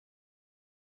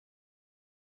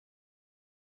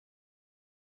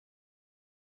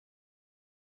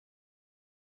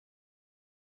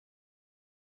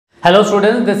Hello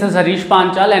students, this is Harish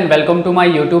Panchal and welcome to my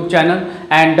YouTube channel.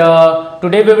 And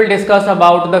today we will discuss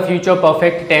about the future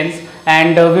perfect tense,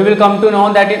 and we will come to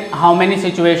know that in how many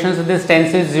situations this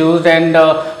tense is used and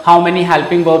how many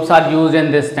helping verbs are used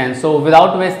in this tense. So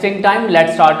without wasting time,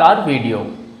 let's start our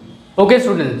video. Okay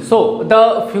students, so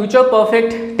the future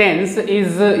perfect tense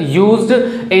is used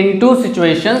in two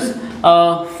situations.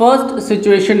 First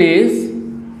situation is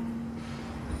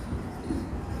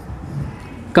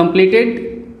completed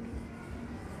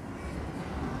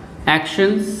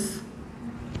actions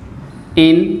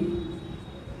in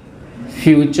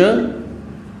future.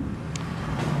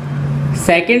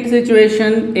 Second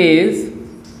situation is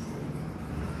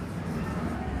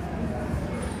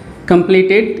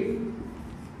completed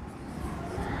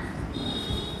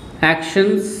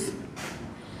actions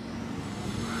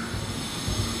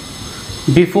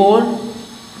before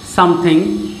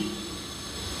something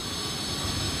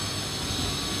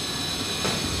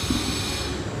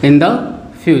in the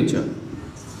future.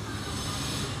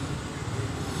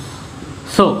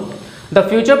 So the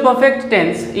future perfect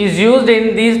tense is used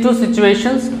in these two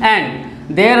situations,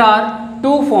 and there are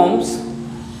two forms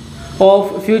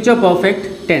of future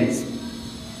perfect tense.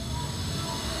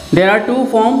 There are two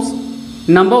forms.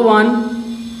 Number one,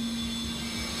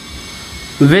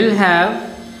 will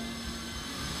have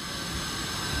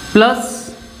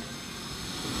plus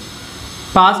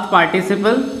past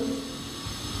participle,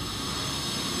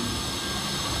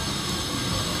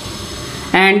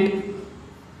 and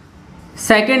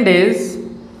second is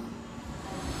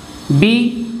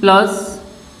be plus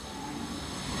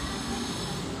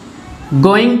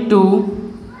going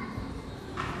to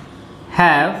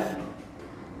have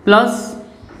plus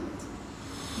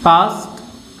past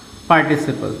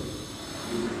participle.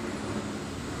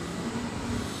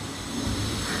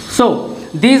 So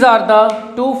these are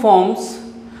the two forms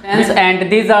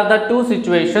and these are the two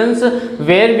situations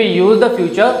where we use the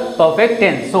future perfect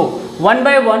tense. So one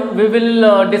by one we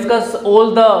will discuss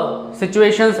all the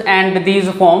situations and these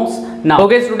forms now.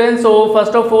 Okay students, so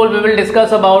first of all we will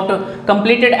discuss about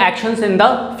completed actions in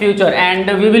the future,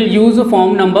 and we will use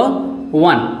form number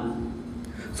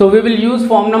 1. So we will use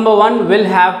form number 1, will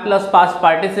have plus past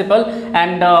participle,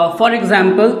 and for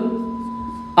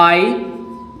example, I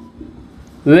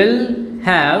will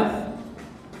have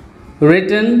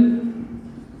written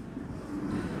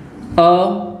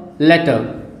a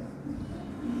letter.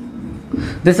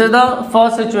 This is the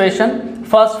first situation,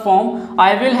 first form.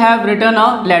 I will have written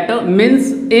a letter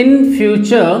means in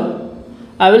future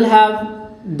I will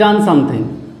have done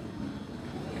something.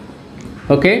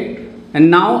 Okay, and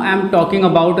now I am talking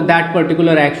about that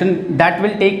particular action that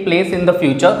will take place in the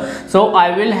future. So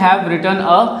I will have written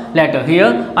a letter.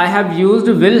 Here I have used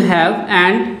will have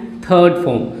and third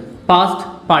form,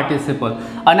 past participle.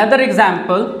 Another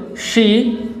example,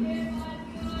 she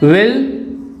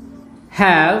will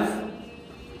have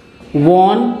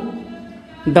won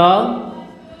the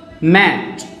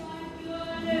match.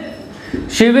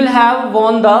 She will have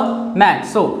won the match.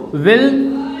 So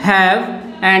will have,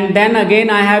 and then again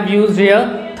I have used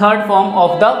here third form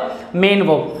of the main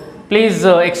verb. Please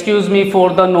excuse me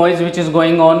for the noise which is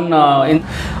going on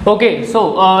okay,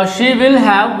 so she will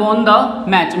have won the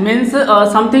match means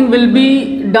something will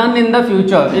be done in the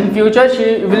future. In future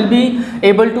she will be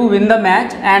able to win the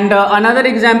match. And another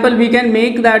example we can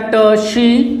make that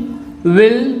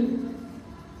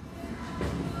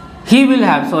he will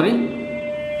have, sorry,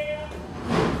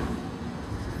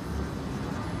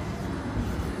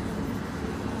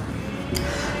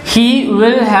 he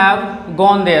will have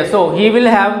gone there. So he will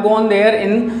have gone there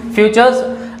in futures.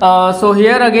 So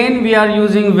here again we are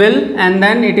using will, and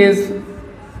then it is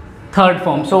third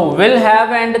form. So will have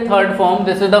and third form.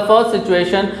 This is the first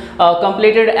situation,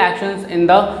 completed actions in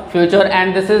the future,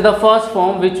 and this is the first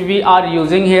form which we are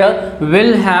using here,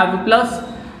 will have plus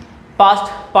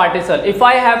past participle. If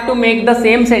I have to make the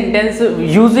same sentence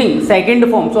using second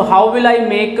form, so how will I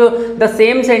make the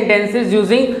same sentences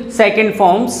using second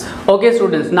forms? Okay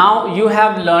students, now you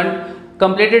have learned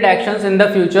completed actions in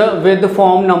the future with the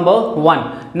form number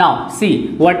 1. Now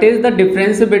see what is the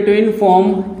difference between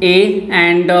form A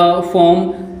and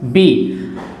form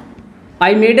B.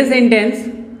 I made a sentence,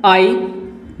 I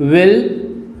will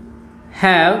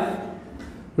have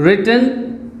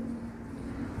written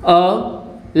a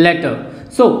letter.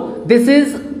 So this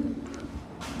is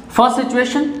first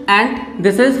situation and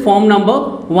this is form number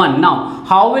 1. Now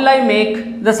how will I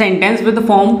make the sentence with the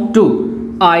form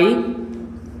 2? I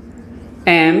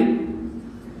am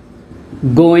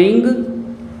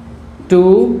going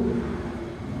to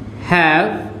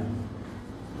have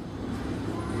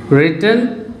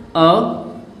written a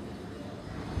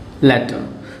letter.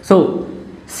 So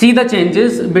see the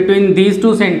changes between these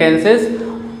two sentences.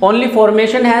 Only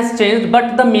formation has changed,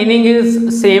 but the meaning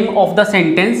is same of the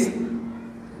sentence.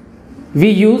 We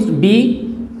used be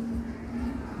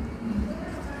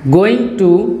going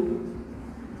to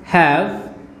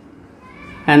have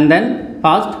and then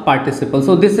past participle.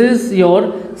 So this is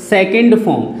your second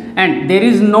form, and there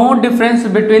is no difference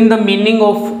between the meaning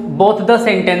of both the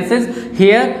sentences.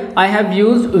 Here I have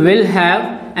used will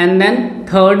have and then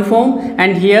third form,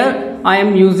 and here I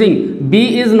am using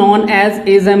be is known as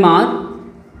is-MR,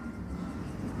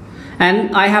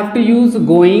 and I have to use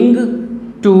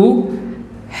going to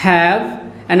have,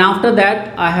 and after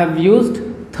that I have used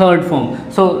third form.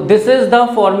 So this is the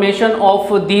formation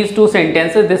of these two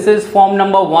sentences. This is form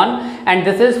number 1 and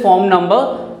this is form number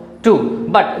 2,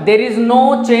 but there is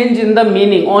no change in the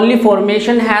meaning, only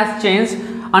formation has changed.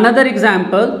 Another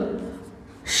example,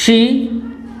 she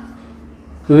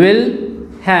will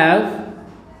have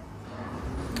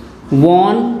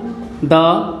won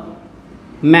the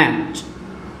match.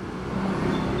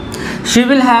 She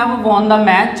will have won the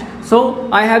match.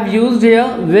 So I have used here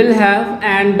will have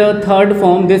and the third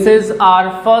form. This is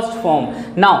our first form.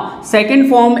 Now second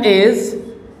form is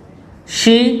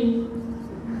she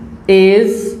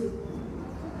is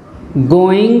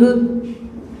going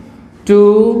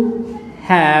to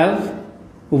have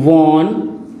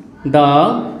won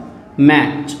the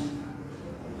match.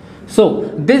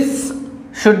 So this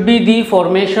should be the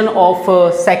formation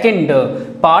of second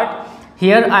part.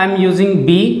 Here I am using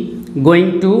be,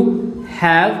 going to,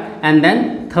 have and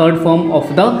then third form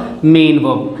of the main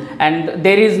verb, and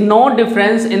there is no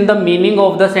difference in the meaning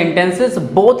of the sentences.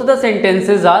 Both the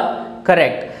sentences are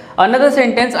correct. Another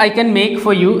sentence I can make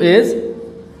for you is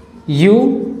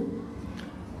you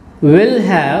will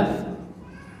have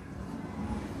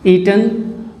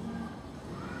eaten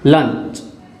lunch.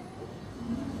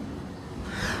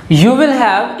 You will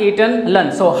have eaten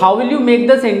lunch. So how will you make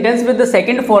the sentence with the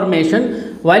second formation?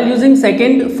 While using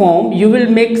second form, you will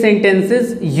make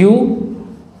sentences you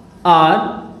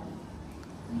are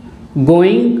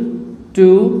going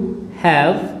to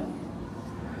have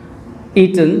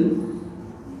eaten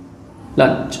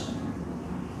lunch.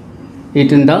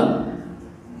 Eaten the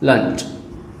lunch.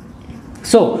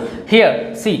 So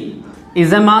here see,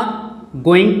 is-MR,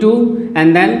 going to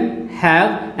and then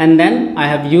have, and then I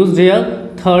have used here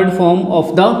third form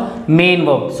of the main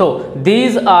verb. So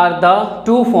these are the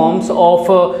two forms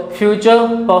of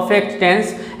future perfect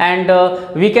tense, and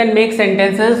we can make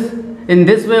sentences in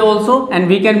this way also, and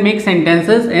we can make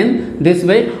sentences in this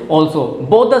way also.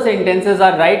 Both the sentences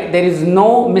are right. There is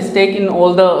no mistake in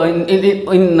all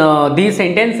the these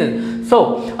sentences.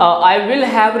 So I will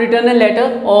have written a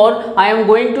letter, or I am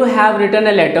going to have written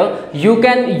a letter. You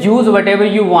can use whatever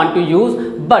you want to use,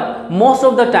 but most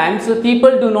of the times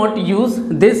people do not use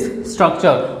this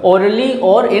structure orally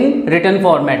or in written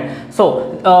format.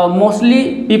 So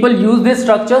mostly people use this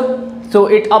structure. So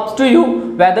it up to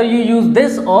you whether you use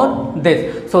this or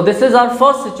this. So this is our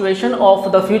first situation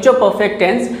of the future perfect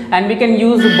tense, and we can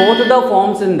use both the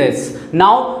forms in this.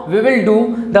 Now we will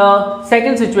do the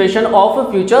second situation of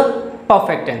a future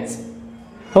perfect tense.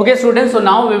 Okay students, so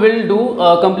now we will do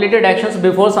completed actions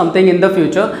before something in the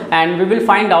future, and we will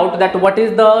find out that what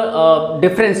is the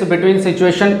difference between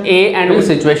situation A and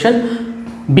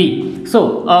situation B.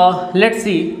 So let's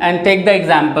see and take the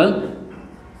example.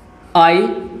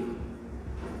 I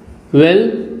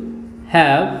will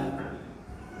have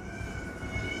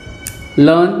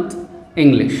learnt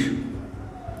English.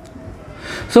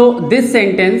 So this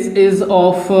sentence is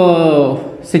of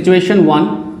situation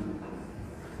 1.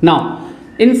 Now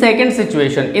in second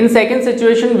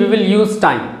situation we will use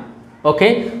time.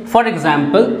 Okay, for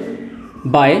example,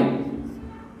 by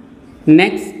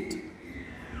next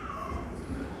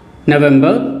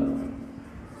November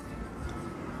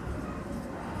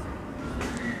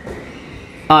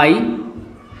I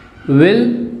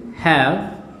will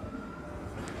have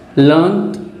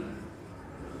learnt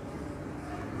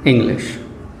English.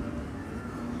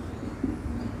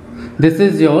 This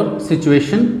is your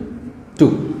situation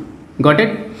 2. Got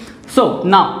it? So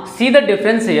now see the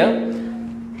difference here.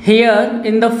 Here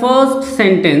in the first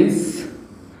sentence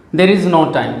there is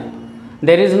no time.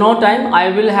 There is no time. I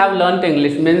will have learnt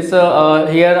English means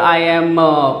here I am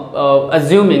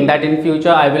assuming that in future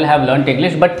I will have learnt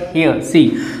English, but here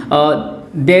see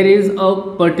there is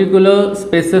a particular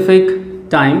specific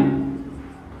time.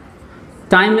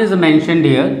 Time is mentioned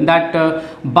here that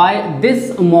by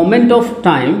this moment of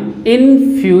time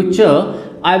in future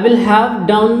I will have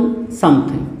done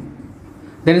something.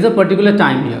 There is a particular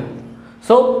time here.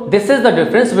 So this is the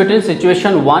difference between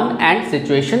situation 1 and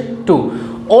situation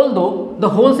 2. Although the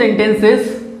whole sentence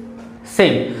is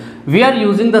same. We are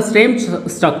using the same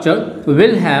structure,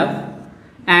 will have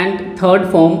and third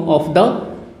form of the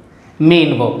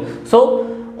main verb. So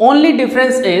only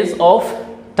difference is of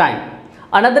time.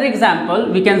 Another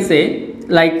example we can say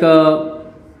like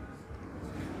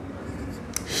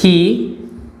he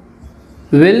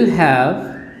will have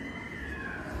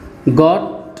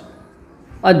got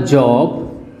a job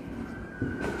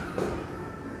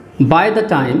by the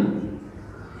time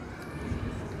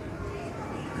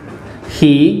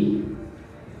he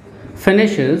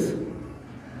finishes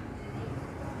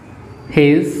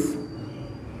his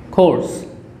course.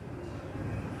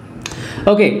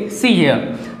 Okay, see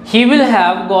here, he will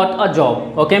have got a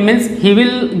job, okay, means he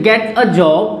will get a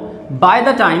job by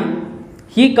the time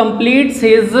he completes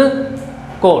his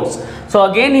course. So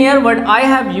again here what I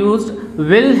have used,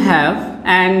 will have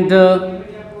and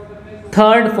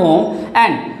third form,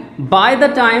 and by the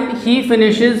time he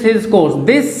finishes his course.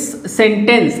 This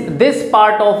sentence, this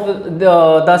part of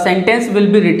the sentence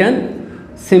will be written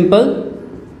simple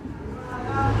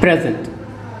present.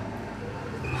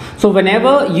 So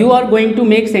whenever you are going to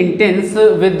make sentence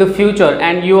with the future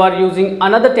and you are using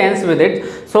another tense with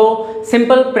it, so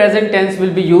simple present tense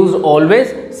will be used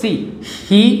always. See,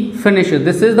 he finishes,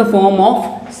 this is the form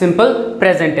of simple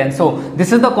present tense. So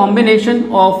this is the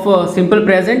combination of simple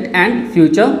present and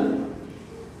future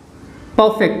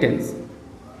perfect tense.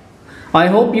 I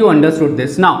hope you understood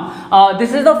this. Now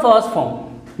this is the first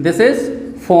form, this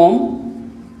is form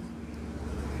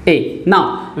A.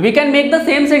 Now we can make the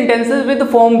same sentences with the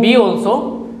form B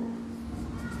also.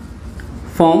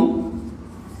 Form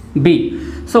B.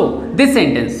 So this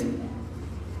sentence,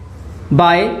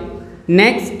 by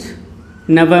next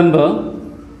November,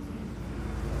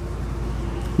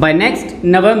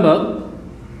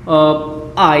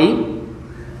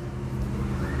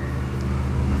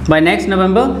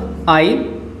 I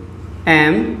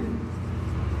am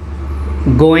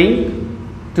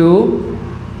going to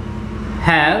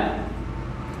have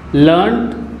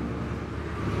learned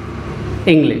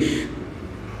English.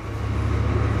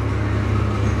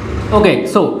 Okay,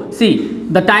 so see,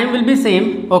 the time will be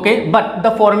same, okay, but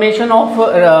the formation of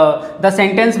the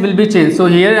sentence will be changed. So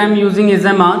here I am using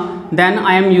ismr, then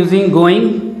I am using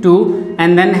going to,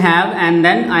 and then have, and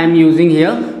then I am using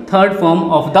here third form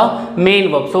of the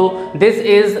main verb. So this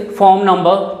is form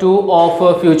number 2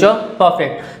 of future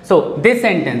perfect. So this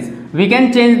sentence, we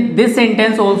can change this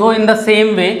sentence also in the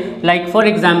same way, like for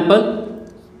example,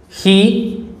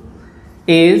 he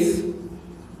is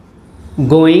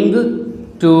going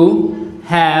to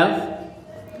have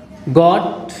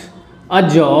got a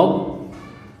job,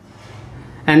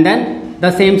 and then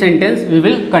the same sentence we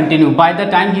will continue, by the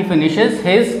time he finishes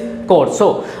his course.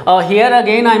 So here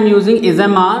again I am using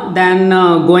ismr, then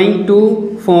going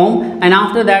to form, and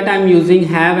after that I am using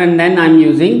have, and then I am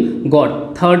using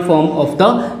got, third form of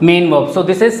the main verb. So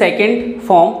this is second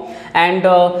form, and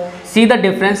see the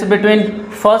difference between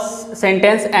first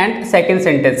sentence and second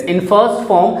sentence. In first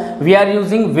form we are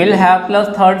using will have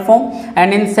plus third form,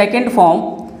 and in second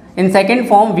form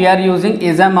we are using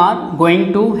ismr,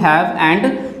 going to have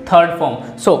and third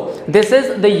form. So this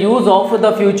is the use of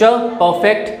the future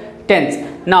perfect tense.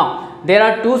 Now there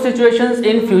are two situations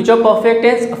in future perfect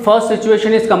tense. First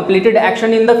situation is completed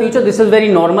action in the future. This is very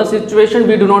normal situation,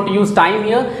 we do not use time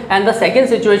here. And the second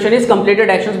situation is completed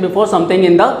actions before something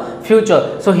in the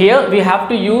future. So here we have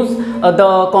to use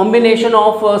the combination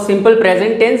of simple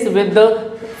present tense with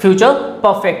the future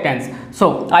perfect tense.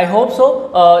 So I hope so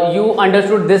you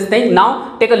understood this thing.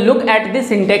 Now take a look at the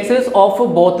syntaxes of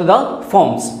both the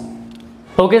forms.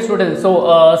 Okay students,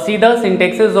 so see the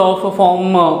syntaxes of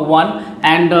form 1,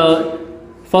 and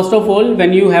first of all,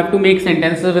 when you have to make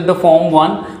sentences with the form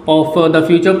 1 of the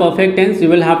future perfect tense, you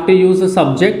will have to use a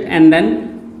subject and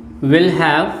then will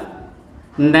have,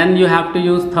 and then you have to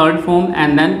use third form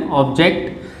and then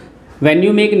object. When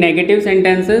you make negative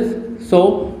sentences,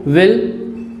 so will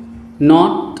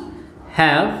not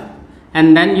have,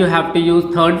 and then you have to use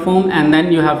third form and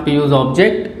then you have to use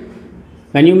object.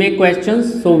 When you make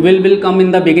questions, so will come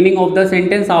in the beginning of the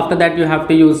sentence, after that you have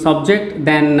to use subject,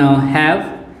 then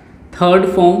have, third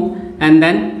form, and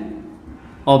then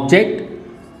object,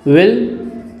 will,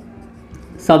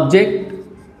 subject,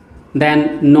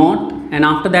 then not, and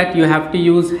after that you have to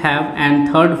use have and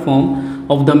third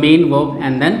form of the main verb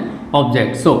and then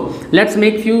object. So let's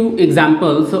make few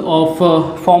examples of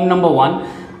form number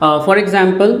 1. For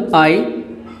example, I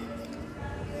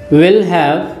will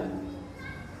have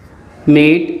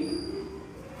made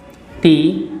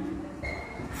tea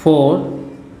for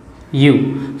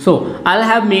you. So I'll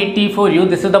have made tea for you.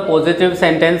 This is the positive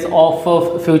sentence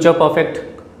of future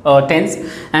perfect tense.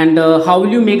 And how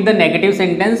will you make the negative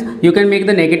sentence? You can make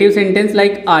the negative sentence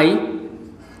like I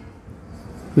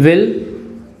will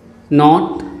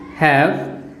not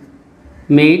have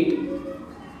made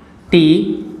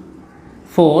tea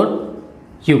for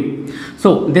you.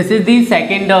 So this is the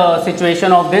second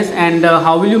situation of this. And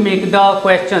how will you make the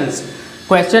questions?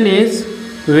 Question is,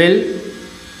 will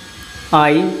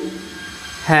I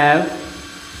have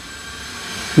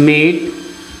made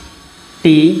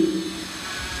tea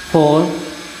for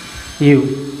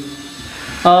you?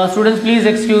 Students, please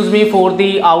excuse me for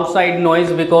the outside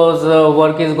noise, because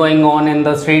work is going on in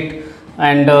the street,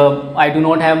 and I do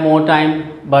not have more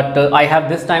time, but I have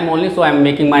this time only, so I am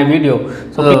making my video.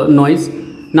 So the noise.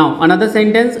 Now another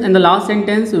sentence, in the last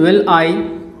sentence, will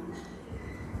I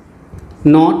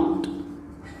not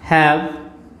have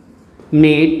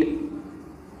made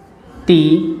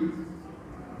tea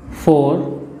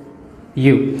for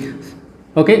you?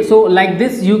 Okay, so like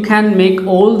this you can make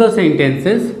all the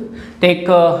sentences. Take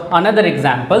another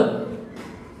example.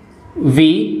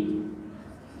 We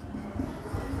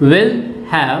will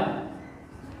have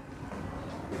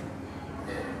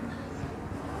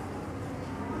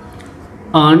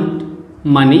earned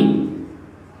money.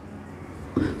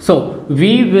 So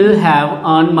we will have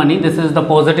earned money. This is the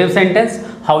positive sentence.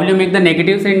 How will you make the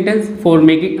negative sentence? For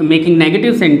making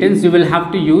negative sentence, you will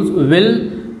have to use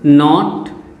will not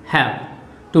have.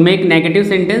 To make negative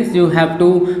sentence, you have to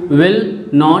will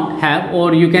not have,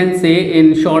 or you can say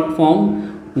in short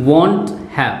form won't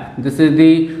have. This is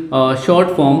the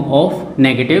short form of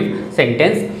negative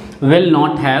sentence. Will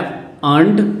not have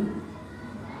earned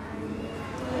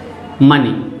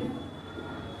money.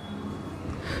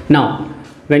 Now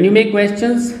when you make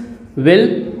questions,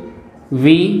 will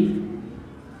we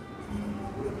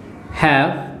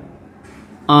have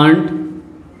earned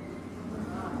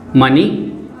money?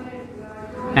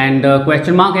 And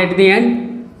question mark at the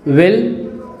end. Will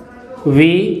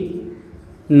we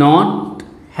not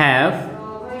have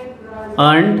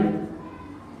earned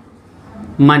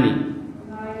money?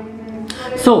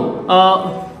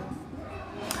 So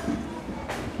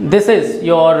this is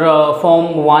your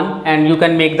form 1, and you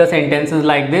can make the sentences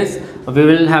like this. We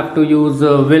will have to use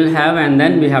will have, and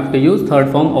then we have to use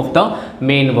third form of the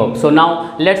main verb. So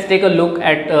now let's take a look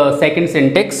at second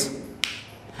syntax.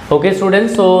 Okay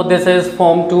students, so this is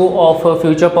form 2 of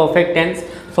future perfect tense.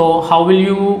 So how will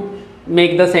you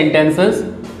make the sentences?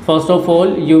 First of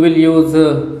all, you will use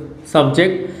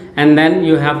subject, and then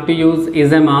you have to use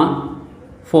ismr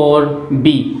for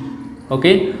be.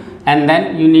 Okay, and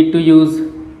then you need to use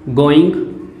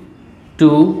going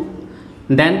to,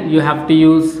 then you have to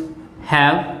use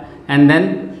have, and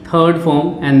then third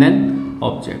form, and then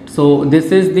object. So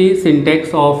this is the syntax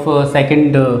of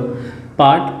second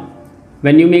part.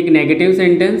 When you make negative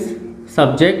sentence,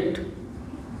 subject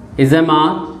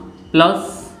ismr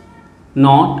plus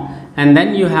not, and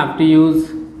then you have to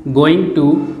use going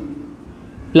to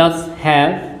plus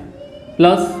have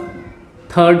plus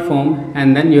third form,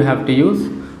 and then you have to use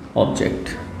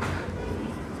object.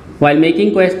 While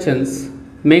making questions,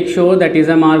 make sure that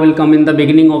ismr will come in the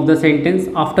beginning of the sentence.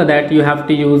 After that you have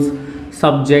to use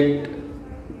subject,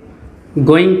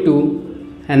 going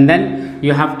to, and then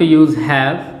you have to use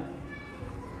have,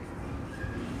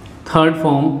 third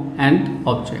form, and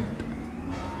object.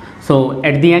 So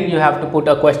at the end you have to put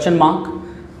a question mark.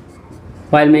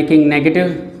 While making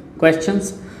negative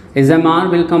questions, ismr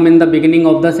will come in the beginning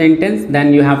of the sentence,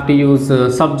 then you have to use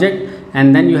subject,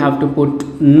 and then you have to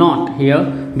put not here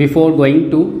before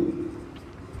going to,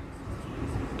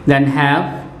 then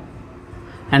have,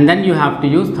 and then you have to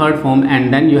use third form,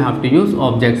 and then you have to use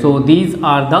object. So these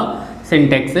are the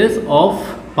syntaxes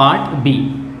of part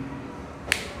B.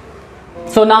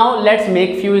 So now let's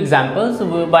make few examples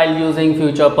while using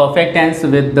future perfect tense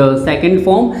with the second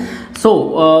form.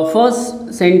 So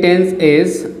first sentence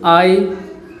is I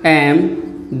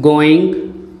am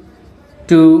going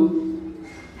to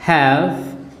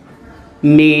have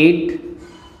made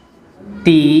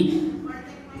tea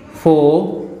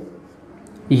for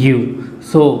you.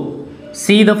 So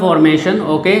see the formation.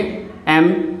 Okay,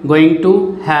 am going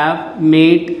to have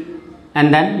made,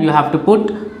 and then you have to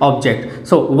put object.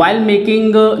 So while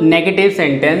making a negative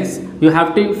sentence, you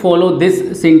have to follow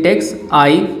this syntax. I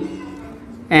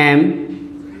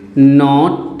am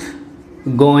not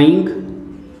going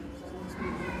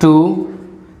to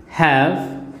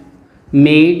have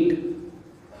made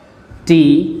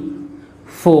tea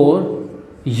for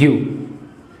you.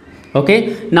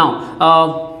 Okay,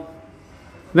 now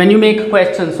when you make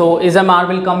questions, so ismr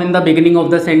will come in the beginning of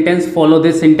the sentence. Follow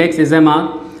this syntax,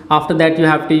 ismr. After that you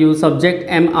have to use subject,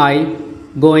 am I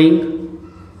going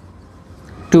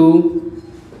to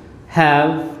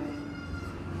have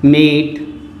made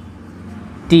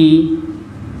tea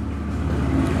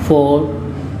for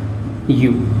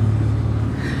you.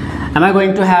 Am I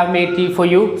going to have made tea for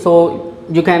you? So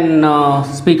you can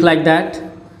speak like that.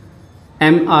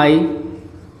 Am I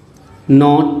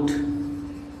not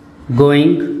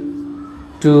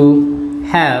going to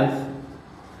have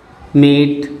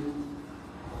made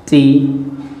tea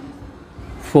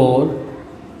for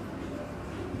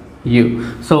you?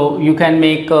 So you can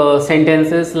make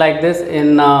sentences like this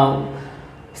in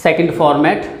second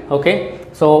format. Okay,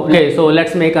 so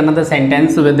let's make another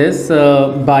sentence with this.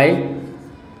 By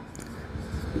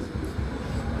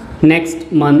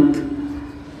next month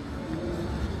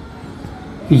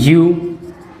you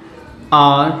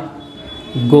are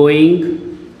going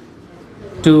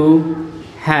to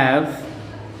have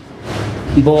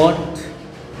bought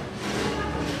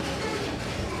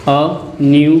a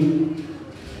new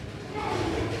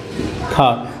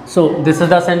car. So this is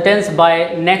the sentence.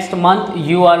 By next month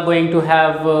you are going to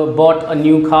have bought a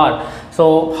new car.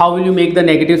 So how will you make the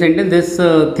negative sentence? This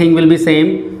thing will be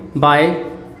same. By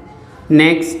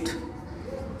next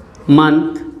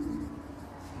month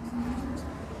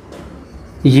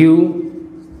you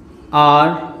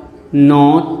are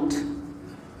not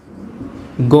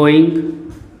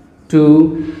going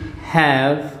to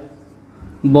have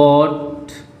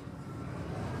bought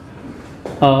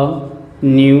a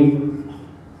new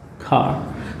car.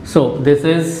 So this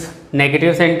is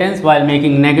negative sentence. While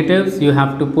making negatives you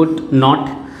have to put not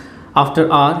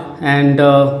after R, and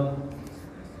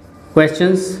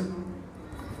questions,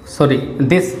 sorry,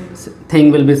 this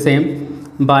thing will be same.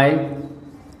 By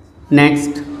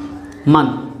next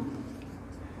month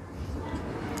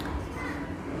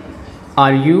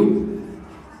are you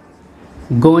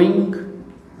going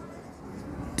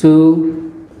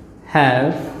to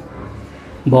have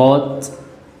bought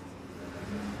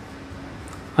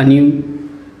a new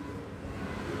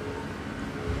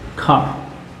car?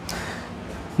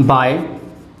 By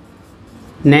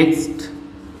next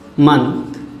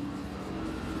month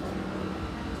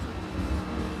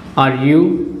are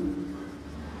you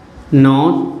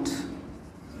not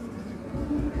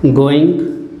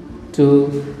going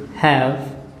to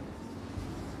have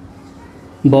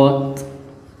bought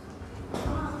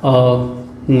a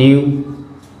new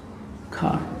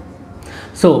car?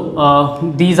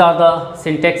 So these are the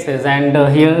syntaxes, and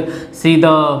here see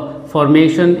the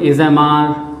formation is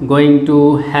are going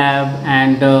to have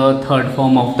and third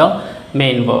form of the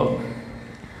main verb.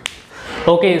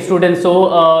 Okay students,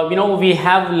 so we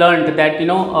have learned that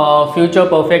future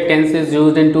perfect tense is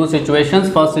used in two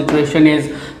situations. First situation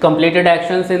is completed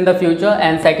actions in the future,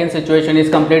 and second situation is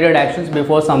completed actions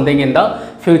before something in the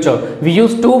future. We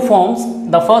use two forms.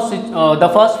 The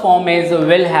first form is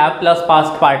will have plus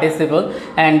past participle,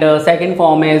 and second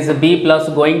form is be plus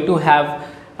going to have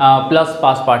plus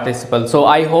past participle. So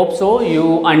I hope so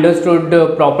you understood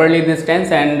properly this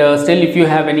tense, and still if you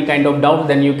have any kind of doubt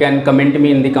then you can comment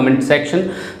me in the comment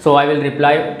section, so I will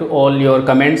reply to all your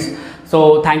comments.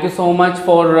 So thank you so much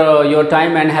for your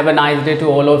time, and have a nice day to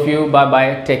all of you. Bye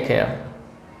bye, take care.